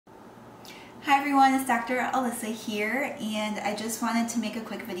Hi everyone, it's Dr. Alyssa here, and I just wanted to make a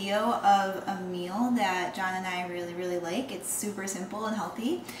quick video of a meal that John and I really like. It's super simple and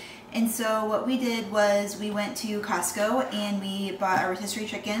healthy. And so what we did was we went to Costco and we bought a rotisserie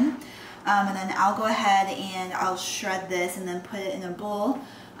chicken. And then I'll go ahead and I'll shred this and then put it in a bowl.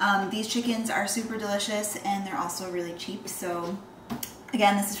 These chickens are super delicious and they're also really cheap. So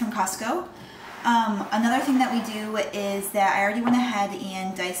again, this is from Costco. Another thing that we do is that I already went ahead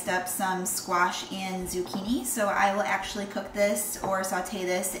and diced up some squash and zucchini. So I will actually cook this or saute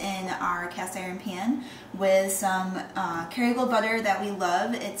this in our cast iron pan with some Kerrygold butter that we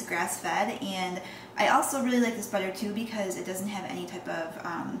love. It's grass fed, and I also really like this butter too because it doesn't have any type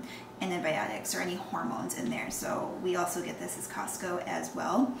of antibiotics or any hormones in there. So we also get this as Costco as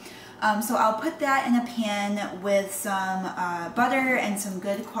well. So I'll put that in a pan with some butter and some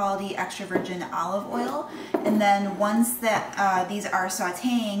good quality extra virgin olive oil. And then once that these are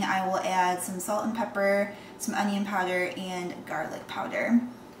sauteing, I will add some salt and pepper, some onion powder, and garlic powder.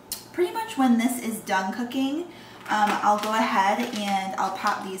 Pretty much when this is done cooking, I'll go ahead and I'll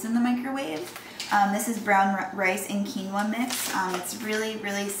pop these in the microwave. This is brown rice and quinoa mix. It's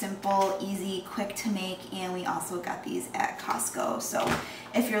really simple, easy, quick to make, and we also got these at Costco. So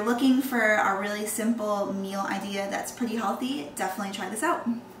if you're looking for a really simple meal idea that's pretty healthy, definitely try this out.